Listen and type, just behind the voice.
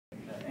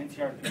name's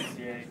here at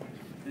PDCA.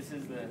 This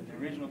is the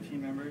original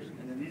team members,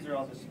 and then these are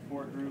all the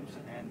support groups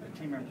and the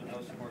team members of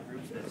those support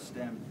groups that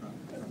stem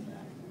from that.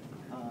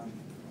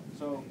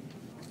 So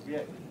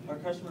yeah, our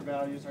customer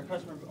values, our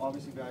customer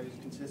obviously values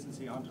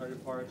consistency,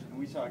 on-target parts, and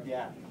we saw a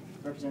gap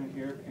represented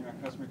here in our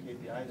customer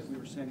KPI that we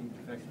were sending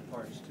defective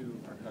parts to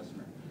our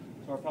customer.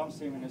 So our problem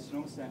statement is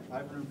Sonoma sent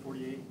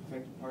 548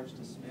 defective parts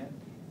to Smith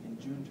in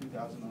June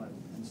 2011,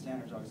 and the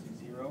standard's obviously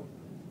 0.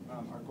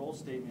 Our goal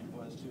statement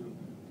was to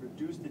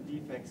reduce the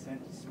defects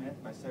sent to Smith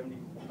by 75%.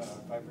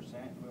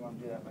 We want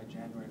to do that by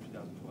January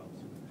 2012.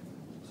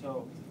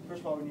 So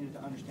first of all, we needed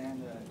to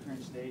understand the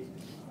current state,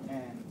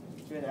 and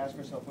we had to ask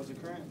ourselves, was the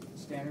current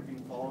standard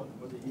being followed?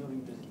 Was it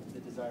yielding the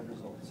desired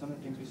result? Some of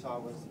the things we saw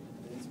was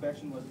the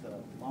inspection was the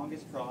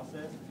longest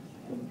process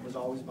and was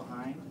always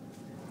behind.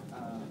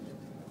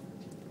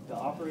 The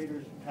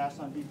operators passed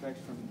on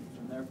defects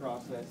from their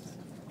process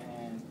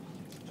and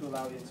to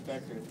allow the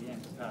inspector at the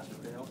end to pass or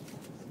fail.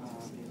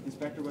 The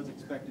inspector was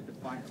expected to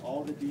find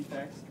all the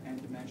defects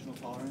and dimensional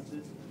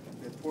tolerances.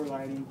 We had poor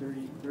lighting,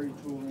 dirty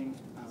tooling.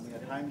 We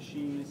had high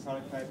machine,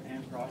 product type,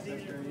 and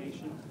process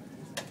variation.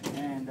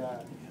 And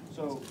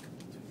so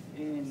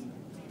in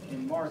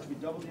March, we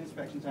doubled the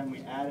inspection time.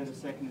 We added a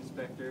second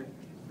inspector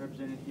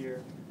represented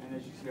here. And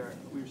as you see,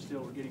 we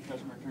were getting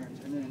customer returns.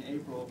 And then in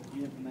April,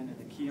 we implemented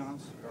the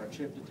kiosk, or a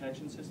chip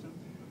detection system.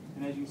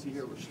 And as you can see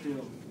here, we're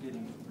still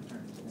getting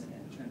returns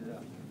and trended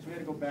up. So we had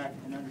to go back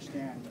and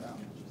understand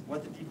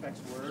what the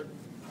defects were,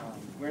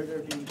 where they're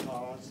being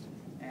caused,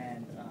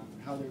 and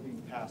how they're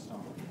being passed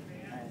on.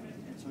 And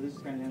so this is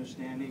kind of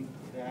understanding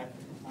that.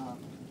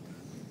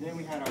 Then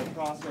we had our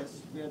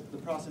process. We had the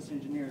process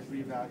engineers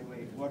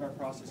reevaluate what our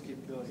process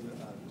capability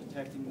of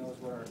detecting those,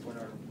 what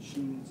our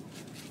machines,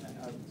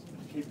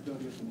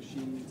 capability of the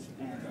machines,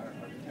 and our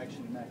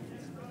detection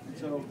methods. And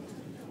so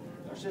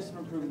our system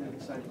improvement that we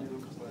decided to do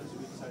was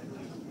we decided to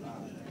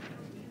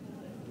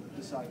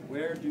decide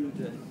where do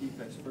the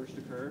defects first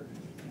occur,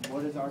 and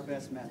what is our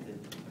best method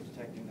of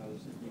detecting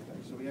those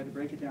defects. So we had to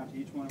break it down to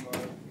each one of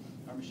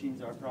our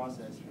machines, our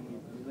process, and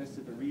we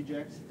listed the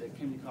rejects that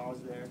can be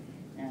caused there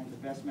and the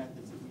best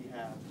methods that we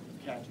have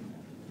of catching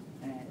them.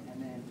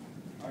 And then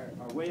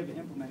our way of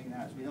implementing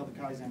that is we held the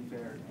Kaizen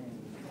Fair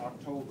in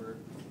October,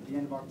 at the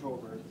end of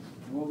October,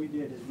 and what we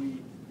did is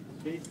we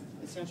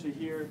essentially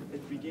here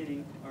at the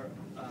beginning,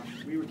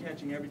 we were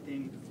catching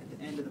everything at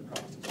the end of the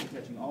process. We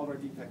were catching all of our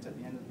defects at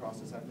the end of the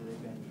process after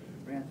they've been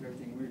ran through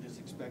everything. We were just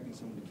expecting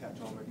someone to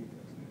catch all of our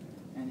defects.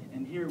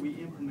 And here we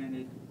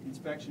implemented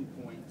inspection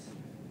points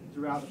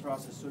throughout the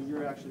process, so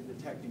you're actually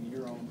detecting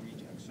your own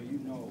rejects, so you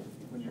know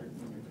when you're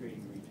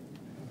creating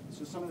rejects.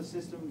 So some of the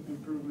system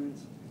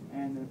improvements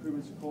and the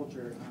improvements of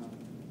culture,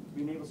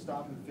 being able to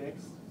stop and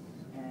fix,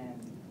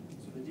 and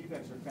so the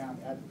defects are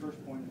found at the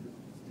first point of the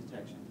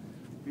detection.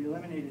 We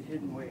eliminated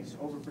hidden waste,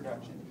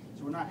 overproduction.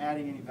 So we're not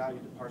adding any value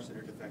to parts that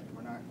are defective.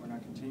 We're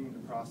not continuing to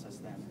process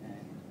them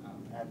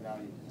and add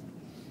value to them.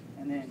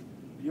 And then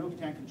the yoga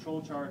tank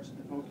control charts,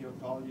 the Pokio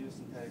quality is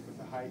synthetic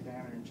with a high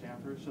diameter and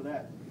chamfer. So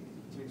that,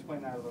 to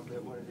explain that a little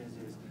bit, what it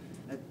is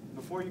that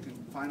before you can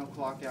final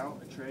clock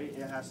out a tray,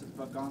 it has to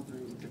have gone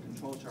through the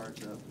control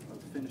charts of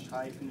finished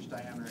height, finished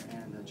diameter,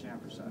 and the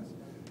chamfer size.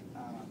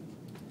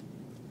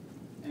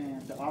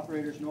 And the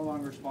operator is no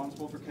longer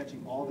responsible for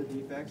catching all the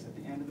defects at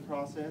the end of the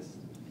process.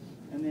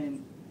 And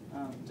then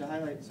to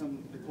highlight some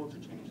of the culture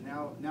change,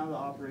 now the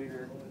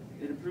operator,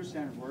 it improves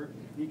standard work.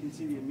 He can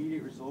see the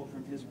immediate result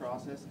from his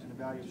process and the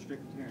value of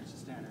strict adherence to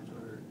standards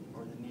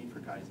or the need for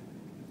Kaizen.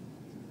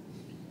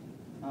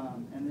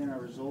 And then our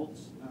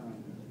results,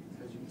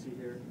 as you can see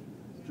here,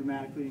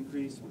 dramatically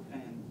increased.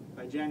 And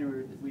by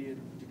January, we had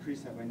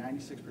decreased that by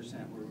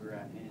 96% where we were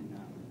at in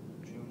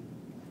June.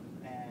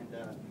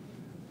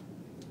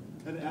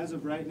 And as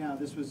of right now,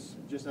 this was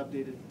just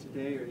updated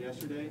today or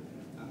yesterday.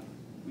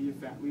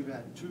 We've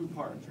had 2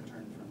 parts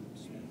returned from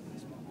Smith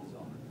this month as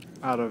well.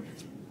 Out of?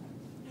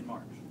 In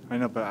March. I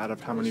know, but out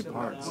of how many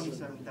parts?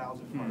 27,000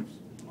 parts a month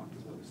is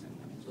what we're saying.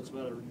 So it's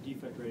about a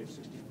defect rate of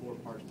 64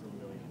 parts per minute.